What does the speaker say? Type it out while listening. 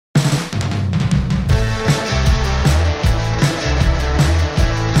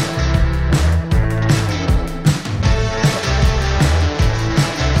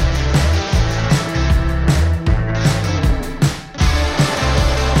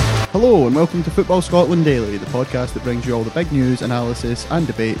Hello and welcome to Football Scotland Daily, the podcast that brings you all the big news, analysis and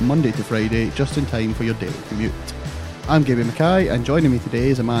debate Monday to Friday, just in time for your daily commute. I'm Gaby Mackay, and joining me today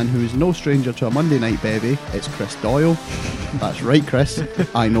is a man who's no stranger to a Monday night bevy. It's Chris Doyle. That's right, Chris.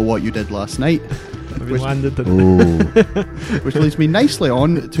 I know what you did last night. Which leads me nicely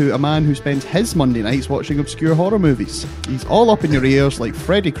on to a man who spends his Monday nights watching obscure horror movies. He's all up in your ears like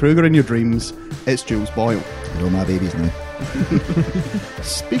Freddy Krueger in your dreams. It's Jules Boyle. I know my babies now.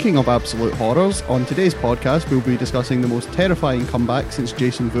 Speaking of absolute horrors, on today's podcast we'll be discussing the most terrifying comeback since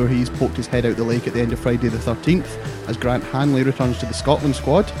Jason Voorhees poked his head out the lake at the end of Friday the 13th as Grant Hanley returns to the Scotland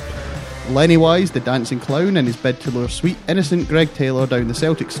squad. Lenny Wise, the dancing clown, in his bid to lure sweet, innocent Greg Taylor down the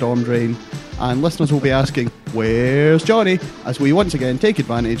Celtic storm drain. And listeners will be asking, where's Johnny? As we once again take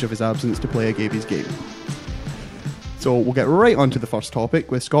advantage of his absence to play a Gaby's game. So we'll get right on to the first topic,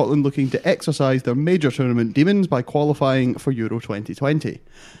 with Scotland looking to exercise their major tournament demons by qualifying for Euro 2020.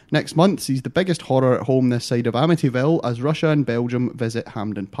 Next month sees the biggest horror at home this side of Amityville as Russia and Belgium visit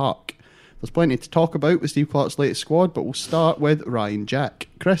Hampden Park. There's plenty to talk about with Steve Clarke's latest squad, but we'll start with Ryan Jack.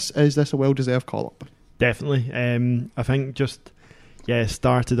 Chris, is this a well-deserved call-up? Definitely. I think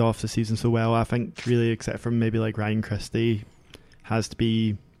started off the season so well. I think really, except for maybe like Ryan Christie, has to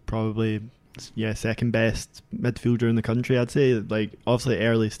be probably second best midfielder in the country, I'd say. Like, obviously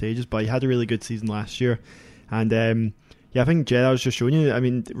early stages, but he had a really good season last year. And I think Gerard's just shown you. I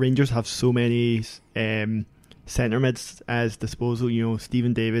mean, Rangers have so many centre mids as disposal. You know,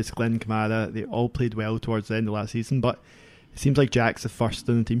 Stephen Davis, Glenn Kamara, they all played well towards the end of last season, but it seems like Jack's the first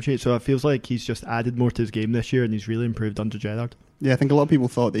in the team sheet, so it feels like he's just added more to his game this year and he's really improved under Gerrard. Yeah, I think a lot of people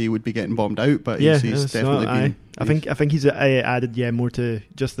thought that he would be getting bombed out, but he's definitely been... I think he's added more to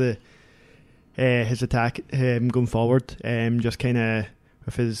just the his attack going forward, just kind of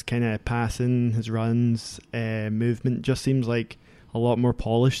with his kind of passing, his runs, movement, just seems like a lot more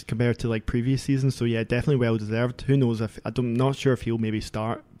polished compared to like previous seasons. So yeah, definitely well deserved. Who knows if I'm not sure if he'll maybe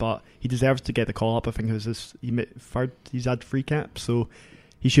start, but he deserves to get the call up. I think it was he's had free cap, so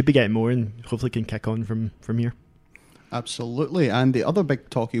he should be getting more and hopefully can kick on from here. Absolutely. And the other big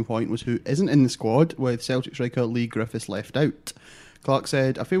talking point was who isn't in the squad, with Celtic striker Leigh Griffiths left out. Clarke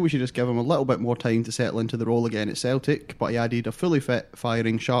said, I feel we should just give him a little bit more time to settle into the role again at Celtic, but he added, a fully fit,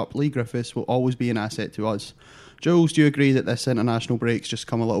 firing, sharp Leigh Griffiths will always be an asset to us. Jules, do you agree that this international break's just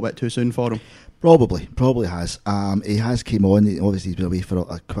come a little bit too soon for him? Probably has. He has came on. Obviously, he's been away for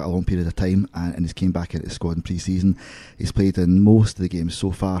quite a long period of time, and he's came back into the squad in pre-season. He's played in most of the games so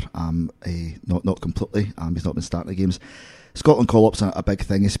far. Not completely. He's not been starting the games. Scotland call-ups are a big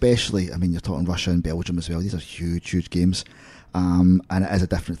thing, especially. I mean, you're talking Russia and Belgium as well. These are huge games, and it is a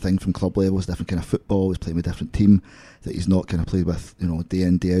different thing from club levels. Different kind of football. He's playing with a different team that he's not kind of played with, day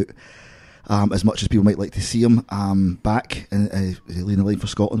in, day out. As much as people might like to see him back in leading the line for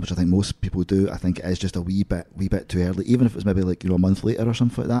Scotland, which I think most people do, I think it is just a wee bit too early. Even if it's maybe like a month later or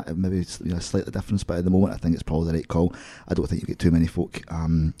something like that, maybe it's a slightly difference. But at the moment, I think it's probably the right call. I don't think you get too many folk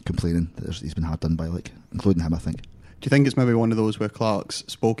complaining that he's been hard done by, including him, I think. Do you think it's maybe one of those where Clarke's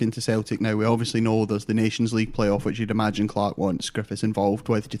spoken to Celtic now? We obviously know there's the Nations League playoff, which you'd imagine Clarke wants Griffiths involved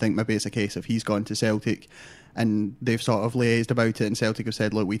with. Do you think maybe it's a case of he's gone to Celtic and they've sort of liaised about it, and Celtic have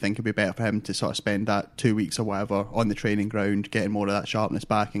said, look, we think it'd be better for him to sort of spend that 2 weeks or whatever on the training ground, getting more of that sharpness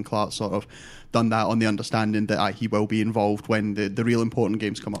back, and Clarke's sort of done that on the understanding that he will be involved when the real important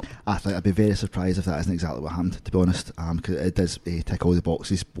games come up? I think I'd be very surprised if that isn't exactly what happened, to be honest, because it does tick all the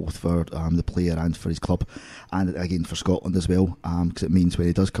boxes, both for the player and for his club, and again for Scotland as well, because it means when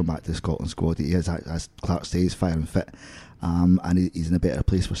he does come back to the Scotland squad, he is, as Clarke says, fire and fit. And he's in a better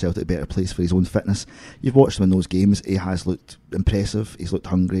place for Celtic, a better place for his own fitness. You've watched him in those games. He has looked impressive, he's looked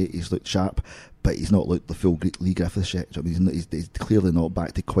hungry, he's looked sharp, but he's not looked the full Leigh Griffiths yet. He's clearly not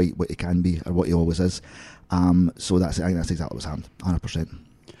back to quite what he can be or what he always is. So I think that's exactly what's happened, 100%.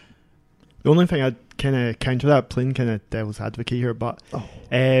 The only thing I'd kind of counter that, playing kind of devil's advocate here, but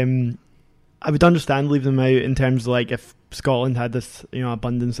I would understand leaving them out in terms of like if Scotland had this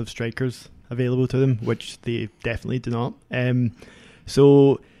abundance of strikers available to them, which they definitely do not.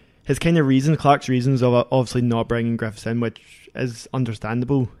 So his kind of Clarke's reasons of obviously not bringing Griffiths in, which is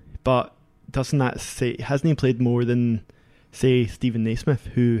understandable, but doesn't that say, hasn't he played more than, say, Stephen Naismith,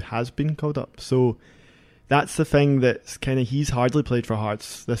 who has been called up? So that's the thing that's kind of, he's hardly played for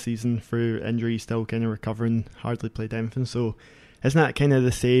Hearts this season through injury, still kind of recovering, hardly played anything. So isn't that kind of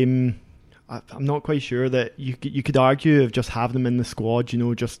the same? I'm not quite sure that you could argue of just having them in the squad,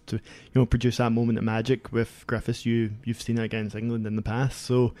 just to produce that moment of magic with Griffiths. You've seen it against England in the past,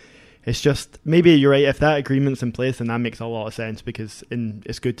 so it's just, maybe you're right, if that agreement's in place, then that makes a lot of sense, because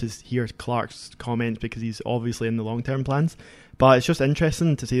it's good to hear Clark's comments, because he's obviously in the long-term plans. But it's just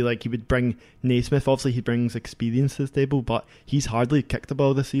interesting to see, like, he would bring Naismith. Obviously, he brings experience to the table, but he's hardly kicked the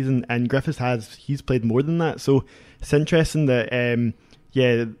ball this season, and Griffiths he's played more than that. So it's interesting that,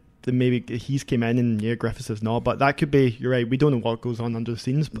 that maybe he's came in and Griffiths has not. But that could be, you're right, we don't know what goes on under the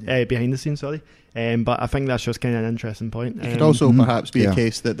scenes, behind the scenes, sorry. But I think that's just kind of an interesting point. It could also perhaps be a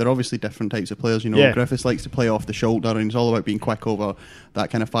case that they're obviously different types of players. Griffiths likes to play off the shoulder, and it's all about being quick over that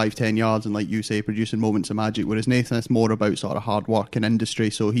kind of 5-10 yards, and like you say, producing moments of magic. Whereas Nathan is more about sort of hard work and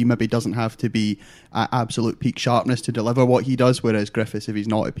industry, so he maybe doesn't have to be at absolute peak sharpness to deliver what he does. Whereas Griffiths, if he's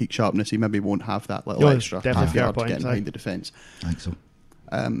not at peak sharpness, he maybe won't have that little extra half yard to get behind the defence. I think so.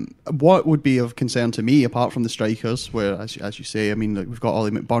 What would be of concern to me, apart from the strikers, where, as you say, I mean, we've got Ollie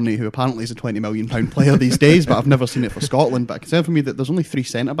McBurney, who apparently is a £20 million player these days, but I've never seen it for Scotland. But a concern for me that there's only 3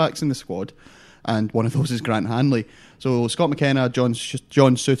 centre-backs in the squad, and one of those is Grant Hanley. So Scott McKenna, John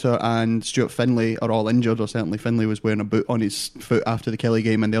Souttar and Stuart Finlay are all injured, or certainly Finlay was wearing a boot on his foot after the Kelly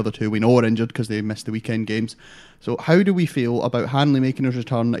game, and the other 2 we know are injured because they missed the weekend games. So how do we feel about Hanley making his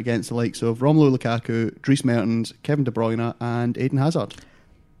return against the likes of Romelu Lukaku, Dries Mertens, Kevin De Bruyne and Eden Hazard?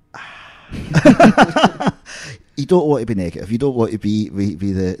 You don't want to be negative. You don't want to be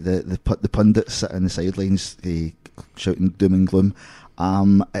the pundits sitting on the sidelines shouting doom and gloom.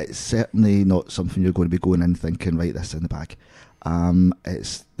 It's certainly not something you're going to be going in thinking, right, this is in the bag.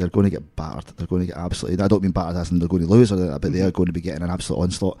 They're going to get battered. They're going to get absolutely, I don't mean battered as in they're going to lose, but they are going to be getting an absolute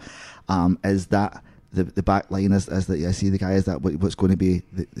onslaught. Is that the back line? Is that, I see the guy, is that what's going to be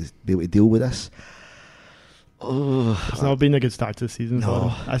able to deal with this? It's not been a good start to the season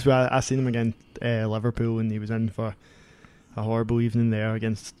for him. I seen him against Liverpool, and he was in for a horrible evening there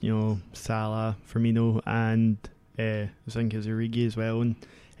against Salah, Firmino, and I think it was Origi as well.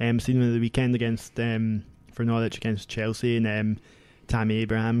 And seen him at the weekend against for Norwich against Chelsea, and Tammy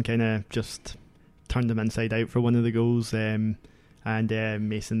Abraham kind of just turned him inside out for one of the goals. And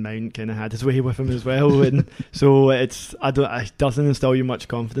Mason Mount kind of had his way with him as well, and so it doesn't instill you much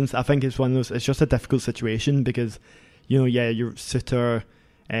confidence. I think it's one of those. It's just a difficult situation because, you're Souttar,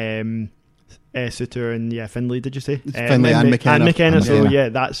 Souttar and Finlay. Did you say Finlay and McKenna? McKenna. So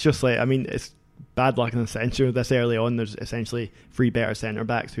that's just like, I mean, it's bad luck in a sense. This early on, there's essentially 3 better centre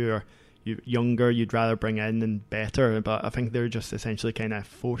backs who are younger, you'd rather bring in and better, but I think they're just essentially kind of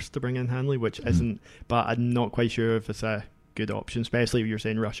forced to bring in Hanley, which isn't. But I'm not quite sure if it's a good option, especially if you're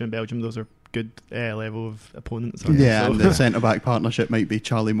saying Russia and Belgium. Those are good level of opponents. And the centre-back partnership might be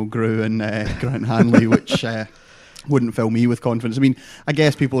Charlie Mulgrew and Grant Hanley, which wouldn't fill me with confidence. I mean, I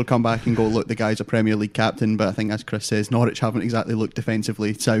guess people will come back and go, look, the guy's a Premier League captain, but I think, as Chris says, Norwich haven't exactly looked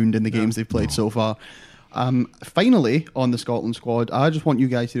defensively sound in the games they've played so far. Finally, on the Scotland squad, I just want you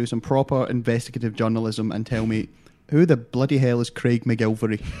guys to do some proper investigative journalism and tell me, who the bloody hell is Craig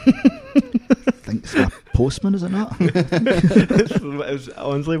McGilvery? I think it's a postman, is it not? It was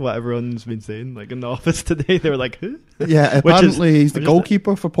honestly what everyone's been saying, like in the office today. They were like, who? Yeah, apparently he's the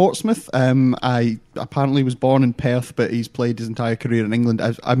goalkeeper for Portsmouth. I apparently was born in Perth, but he's played his entire career in England.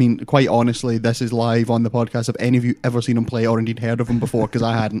 I mean, quite honestly, this is live on the podcast. Have any of you ever seen him play or indeed heard of him before? Because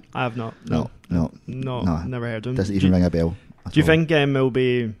I hadn't. I have not. No, never heard of him. Doesn't even ring a bell. Do you think it'll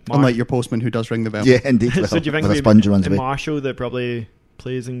be unlike your postman who does ring the bell? Yeah, indeed. So do you think it'll be Marshall that probably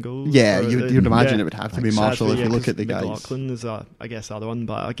plays and goals? Yeah, you'd imagine it would have to be Marshall if you look at the guys. McLaughlin is I guess the other one,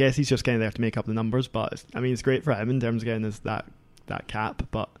 but I guess he's just kind of there to make up the numbers. But it's great for him in terms of getting that cap.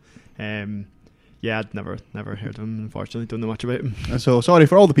 But I'd never heard of him. Unfortunately, don't know much about him. So sorry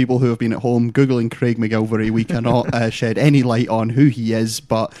for all the people who have been at home googling Craig McGilvery. We cannot shed any light on who he is,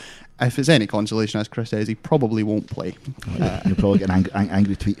 but if it's any consolation, as Chris says, he probably won't play. You'll probably get an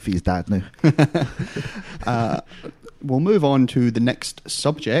angry tweet for his dad now. We'll move on to the next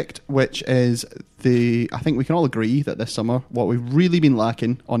subject, which is I think we can all agree that this summer, what we've really been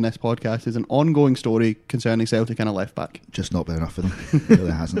lacking on this podcast is an ongoing story concerning Celtic and a left back. Just not been enough for them. It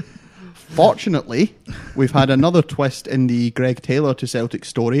really hasn't. Fortunately, we've had another twist in the Greg Taylor to Celtic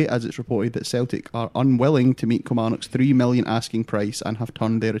story, as it's reported that Celtic are unwilling to meet Kilmarnock's $3 million asking price and have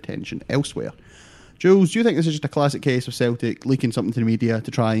turned their attention elsewhere. Jules, do you think this is just a classic case of Celtic leaking something to the media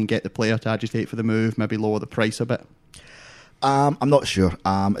to try and get the player to agitate for the move, maybe lower the price a bit? I'm not sure.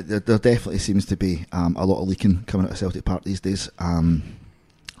 There definitely seems to be a lot of leaking coming out of Celtic Park these days.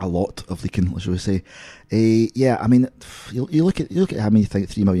 A lot of leaking, shall we say. I mean, you look at how many think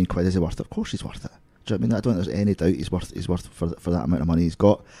 £3 million is he worth? Of course he's worth it. Do you know what I mean? I don't think there's any doubt he's worth for that amount of money he's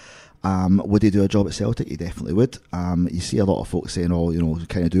got. Would he do a job at Celtic? He definitely would. You see a lot of folks saying,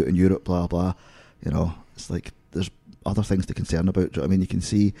 kind of do it in Europe, blah, blah. It's like, there's other things to concern about. Do you know what I mean? You can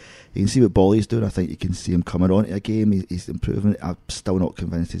see what Bolly's doing. I think you can see him coming on to a game. He's improving. I'm still not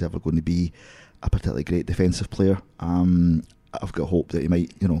convinced he's ever going to be a particularly great defensive player. I've got hope that he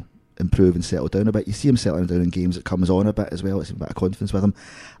might, improve and settle down a bit. You see him settling down in games that comes on a bit as well. It's a bit of confidence with him.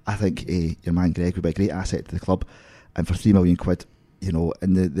 I think your man Greg would be a great asset to the club, and for £3 million,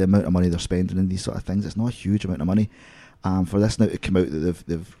 and the amount of money they're spending in these sort of things, it's not a huge amount of money. For this now to come out that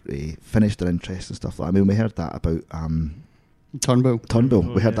they've finished their interest and stuff like that. I mean, we heard that about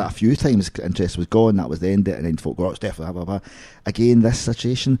Turnbull. We heard that a few times. Interest was gone, that was the end of it, and then folk go, oh, it's definitely blah, blah, blah. Again, this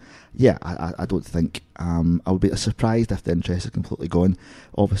situation, I don't think I would be surprised if the interest is completely gone.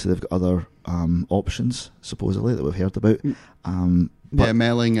 Obviously, they've got other options, supposedly, that we've heard about.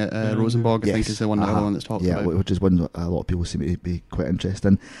 Melling at Rosenborg, I think, is the one that's talked about. Which is one that a lot of people seem to be quite interested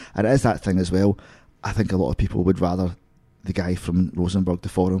in. And it is that thing as well. I think a lot of people would rather the guy from Rosenborg, the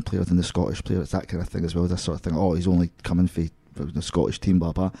foreign player, than the Scottish player. It's that kind of thing as well. This sort of thing. Oh, he's only coming for the Scottish team,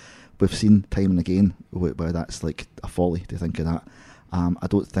 blah blah. We've seen time and again where that's like a folly to think of that. I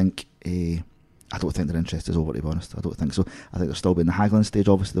don't think their interest is over, to be honest. I don't think so. I think they're still in the haggling stage.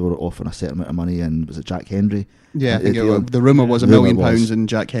 Obviously, they were offering a certain amount of money, and was it Jack Hendry? Yeah, I think the rumour was £1 million and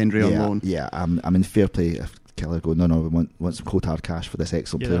Jack Hendry on loan. Yeah, I mean, fair play if Keller go, no, we want some cold hard cash for this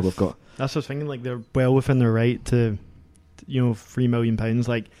excellent player we've got. That's what I was thinking. Like, they're well within their right to, £3 million.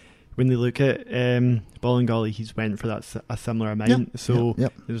 Like, when they look at Bolingoli, he's went for a similar amount.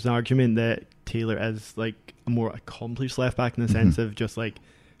 There's an argument that Taylor is like a more accomplished left back in the sense of just like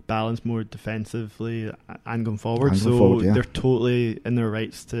balance more defensively and going forward. They're totally in their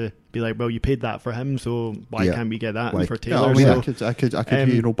rights to be like, well, you paid that for him, so why can't we get that for Taylor? I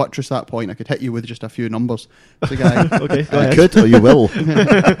could buttress that point. I could hit you with just a few numbers. The guy, okay, I could, or you will.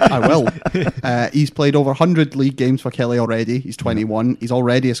 I will. He's played over 100 league games for Kelly already. He's 21. He's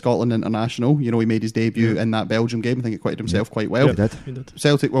already a Scotland international. He made his debut in that Belgium game. I think he acquitted himself quite well. He did.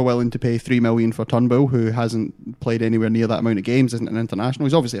 Celtic were willing to pay £3 million for Turnbull, who hasn't played anywhere near that amount of games, isn't an international.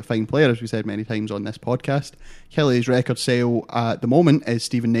 He's obviously a fine player, as we said many times on this podcast. Kelly's record sale at the moment is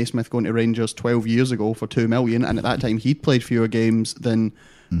Stephen Naismith going to Rangers 12 years ago for £2 million, and at that time he'd played fewer games than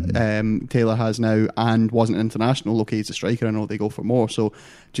Taylor has now and wasn't an international. Okay, he's a striker, I know they go for more. So do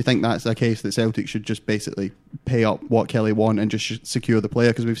you think that's a case that Celtic should just basically pay up what Kelly want and just secure the player?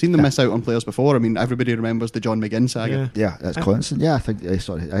 Because we've seen them miss out on players before. I mean, everybody remembers the John McGinn saga. Yeah, that's constant. Yeah, I think they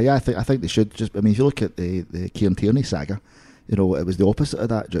should just. I mean, if you look at the Kieran Tierney saga, it was the opposite of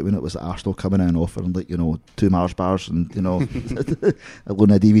that. Do you know what I mean? It was Arsenal coming in and offering 2 Mars bars and a loan of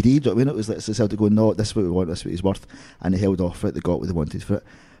DVD. Do you know what I mean? It was like Celtic going, no, this is what we want, this is what he's worth, and they held off for it. They got what they wanted for it,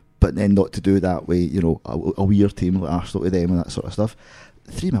 but then not to do that way. A weird team like Arsenal to them and that sort of stuff.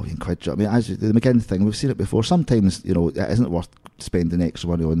 £3 million. Do you know what I mean? As the McGinn thing, we've seen it before. Sometimes it isn't worth spending extra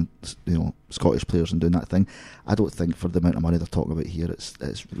money on Scottish players and doing that thing. I don't think for the amount of money they're talking about here,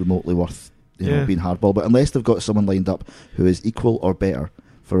 it's remotely worth being hardball. But unless they've got someone lined up who is equal or better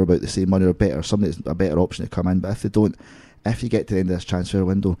for about the same money or better, somebody that's a better option to come in. But if they don't, if you get to the end of this transfer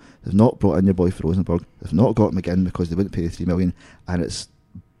window, they've not brought in your boy for Rosenborg, they've not got McGinn because they wouldn't pay the £3 million, and it's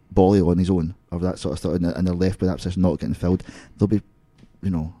Bolly on his own or that sort of stuff, and they're left with that position not getting filled, there'll be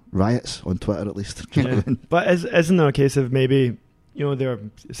riots on Twitter at least. But isn't there a case of maybe they're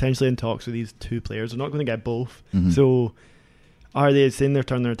essentially in talks with these two players, they're not going to get both, so are they saying they're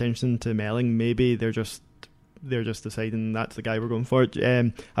turning their attention to Melling? Maybe they're just deciding that's the guy we're going for.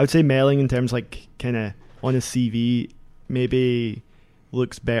 I would say Melling, in terms like kind of on his CV, maybe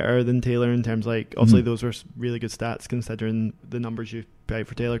looks better than Taylor in terms like obviously those were really good stats considering the numbers you put out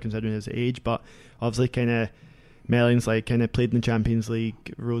for Taylor considering his age, but obviously kind of Melling's like kind of played in the Champions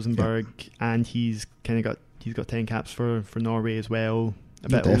League, Rosenborg, and he's got 10 caps for Norway as well. A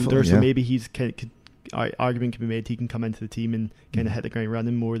bit older, so maybe he's argument can be made he can come into the team and kind of hit the ground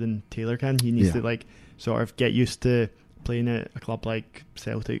running more than Taylor can. He needs to sort of get used to playing at a club like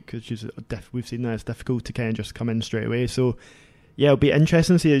Celtic, because we've seen that it's difficult to kind of just come in straight away. So it'll be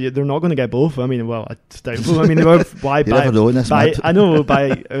interesting to see. They're not going to get both. I mean, it's doubtful. I mean, why buy Bolingoli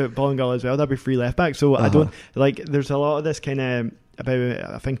as well? That'd be free left back. So I don't like. There's a lot of this kind of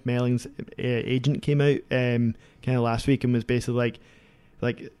about. I think Melling's agent came out kind of last week and was basically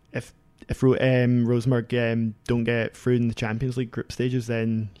like if Rosenborg don't get through in the Champions League group stages,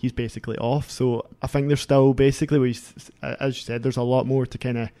 then he's basically off. So I think there's still basically, as you said, there's a lot more to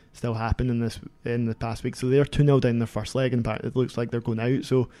kind of still happen in the past week. So they're 2-0 down their first leg. In fact, it looks like they're going out.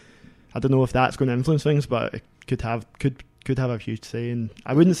 So I don't know if that's going to influence things, but it could have a huge say. And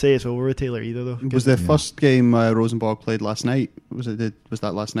I wouldn't say it's over with Taylor either, though. Was the first game Rosenborg played last night? Was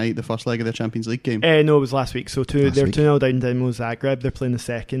that last night, the first leg of the Champions League game? No, it was last week. So they're 2-0 down Dinamo Zagreb. They're playing the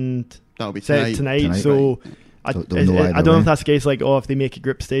second. That'll be tonight. So I don't know if that's the case. Like, if they make it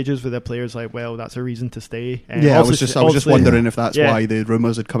group stages with the players, like, well, that's a reason to stay. I was just wondering if that's why the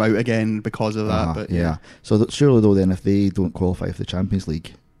rumours had come out again because of that. But yeah. So surely though, then if they don't qualify for the Champions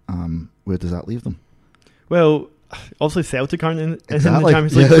League, where does that leave them? Well, obviously Celtic aren't in the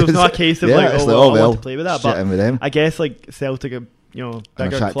Champions League, so it's not a case of I want to play with that. But with I guess like Celtic are,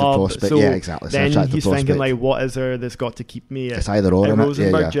 bigger club, so exactly. Then he's thinking like, what is there that's got to keep me it's either or at Rosenborg? Yeah. Do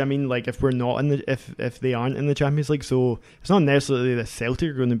you know what I mean, like, if we're not if they aren't in the Champions League, so it's not necessarily the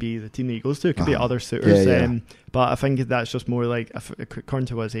Celtic are going to be the team that he goes to. It could be other suitors. But I think that's just more like, according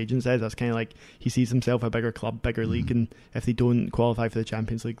to what his agent says, that's kind of like he sees himself a bigger club, bigger league, and if they don't qualify for the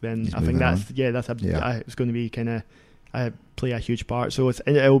Champions League, then I think it's going to be kind of play a huge part. So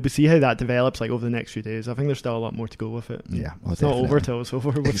we'll see how that develops like over the next few days. I think there's still a lot more to go with it. Yeah, it's not over till it's over.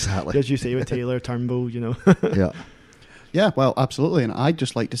 Exactly, as you say with Taylor, Turnbull. Yeah. Yeah, well, absolutely, and I'd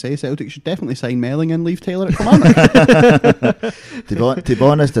just like to say Celtic should definitely sign Melling and leave Taylor at Kilmarnock. To be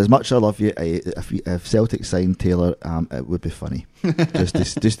honest, as much as I love you, if Celtic signed Taylor, it would be funny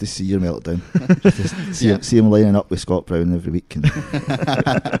just to see your meltdown, just to see him lining up with Scott Brown every week.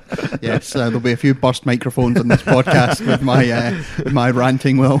 Yes, there'll be a few burst microphones on this podcast with my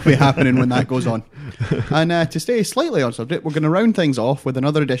ranting will be happening when that goes on. And to stay slightly on subject, we're going to round things off with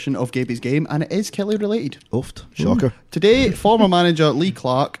another edition of Gaby's Game, and it is Kelly related. Oofed. Shocker. Today, former manager Lee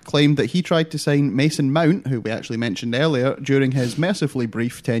Clark claimed that he tried to sign Mason Mount, who we actually mentioned earlier, during his mercifully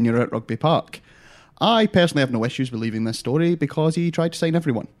brief tenure at Rugby Park. I personally have no issues believing this story because he tried to sign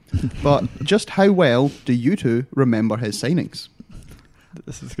everyone. But just how well do you two remember his signings?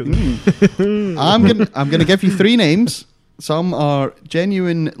 This is good. I'm gonna give you 3 names. Some are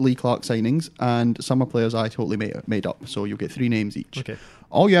genuine Lee Clark signings, and some are players I totally made up. So you'll get 3 names each. Okay.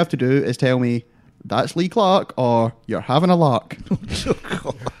 All you have to do is tell me that's Lee Clark or you're having a lark. Oh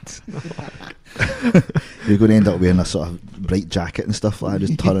God! You're going to end up wearing a sort of bright jacket and stuff like that,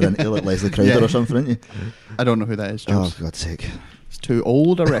 just turning into like Leslie Crowder or something, aren't you? I don't know who that is, Jules. Oh, for God's sake. It's too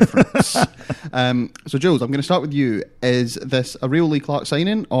old a reference. So, Jules, I'm going to start with you. Is this a real Lee Clark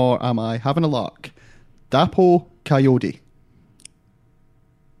signing, or am I having a lark? Dapo Coyote.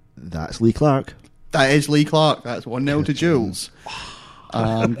 That's Lee Clark. That is Lee Clark. That's 1-0 to Jules.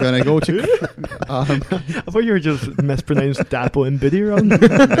 I'm going to go to... I thought you were just mispronounced Dapo and Biddy wrong.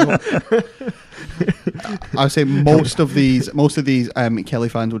 I would say most of these Kelly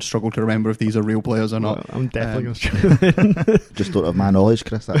fans would struggle to remember if these are real players or not. Well, I'm definitely going to struggle. Just don't have my knowledge,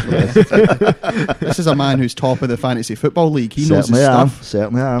 Chris. That's what it is. This is a man who's top of the Fantasy Football League. He knows his stuff.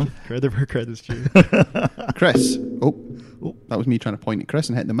 Certainly am. Credit where credit's due. Chris. Oh, that was me trying to point at Chris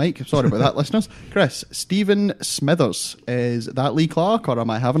and hit the mic. Sorry about that, listeners. Chris, Stephen Smithers. Is that Lee Clark or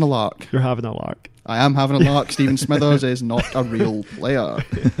am I having a lark? You're having a lark. I am having a lark. Stephen Smithers is not a real player.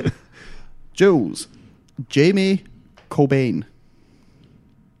 Jules, Jamie Cobain.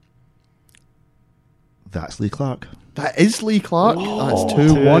 That's Lee Clark. That is Lee Clark. That's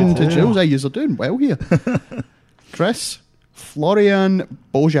 2-1 to Jules. Hey, you're doing well here. Chris, Florian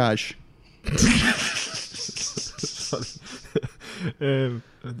Bojaj. I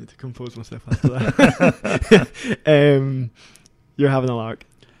need to compose myself after that. You're having a lark.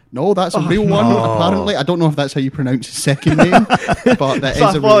 No, that's a real one. Apparently, I don't know if that's how you pronounce his second name, but that is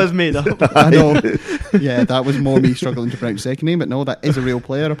a real. Was made up. I know. Yeah, that was more me struggling to pronounce his second name, but no, that is a real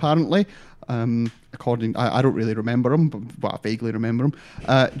player. Apparently, I don't really remember him, but I vaguely remember him.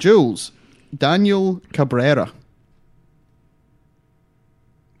 Jules, Daniel Cabrera.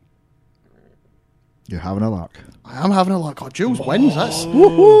 You're having a lark. I am having a lark. God, Jules wins. That's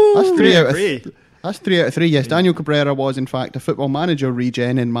 3 out of 3. That's 3 out of 3. Yes, Daniel Cabrera was in fact a Football Manager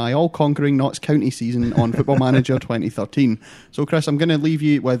regen in my all-conquering Notts County season on Football Manager 2013. So, Chris, I'm going to leave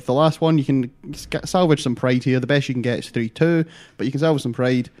you with the last one. You can salvage some pride here. The best you can get is 3-2, but you can salvage some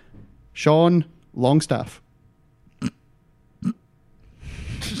pride. Sean Longstaff.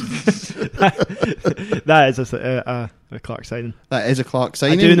 That is a Clark signing. That is a Clark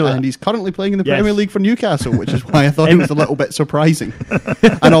signing, and he's currently playing in the Premier League for Newcastle, which is why I thought it was a little bit surprising.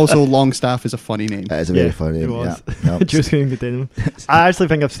 And also, Longstaff is a funny name. That is a very funny name. It was. Yeah. Just going to contain him. I actually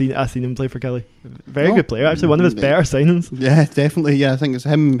think I've seen him play for Kelly. Very good player. Actually, one of his better signings. Yeah, definitely. Yeah, I think it's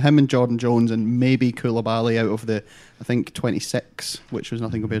him and Jordan Jones, and maybe Koulibaly out of the, I think, 26, which was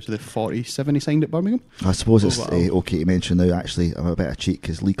nothing compared to the 47 he signed at Birmingham. I suppose it's okay to mention now, actually, I'm a bit of a cheat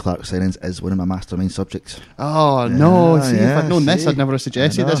because Lee Clark signings is one of my mastermind subjects. Oh, no. See, if I'd known this, I'd never have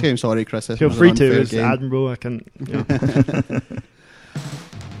suggested this game. Sorry, Chris. Feel free to. It's Admiral. I can.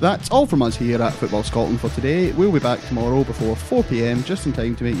 That's all from us here at Football Scotland for today. We'll be back tomorrow before 4 p.m, just in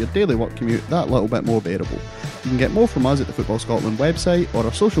time to make your daily work commute that little bit more bearable. You can get more from us at the Football Scotland website or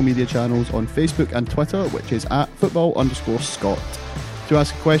our social media channels on Facebook and Twitter, which is at @football_Scot. To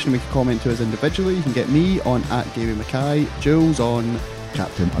ask a question, make a comment to us individually. You can get me on @Gavin Mackay, Jules on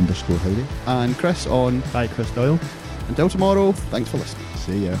Captain_Howdy. and Chris on By Chris Doyle. Until tomorrow, thanks for listening.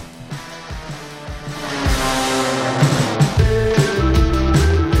 See ya.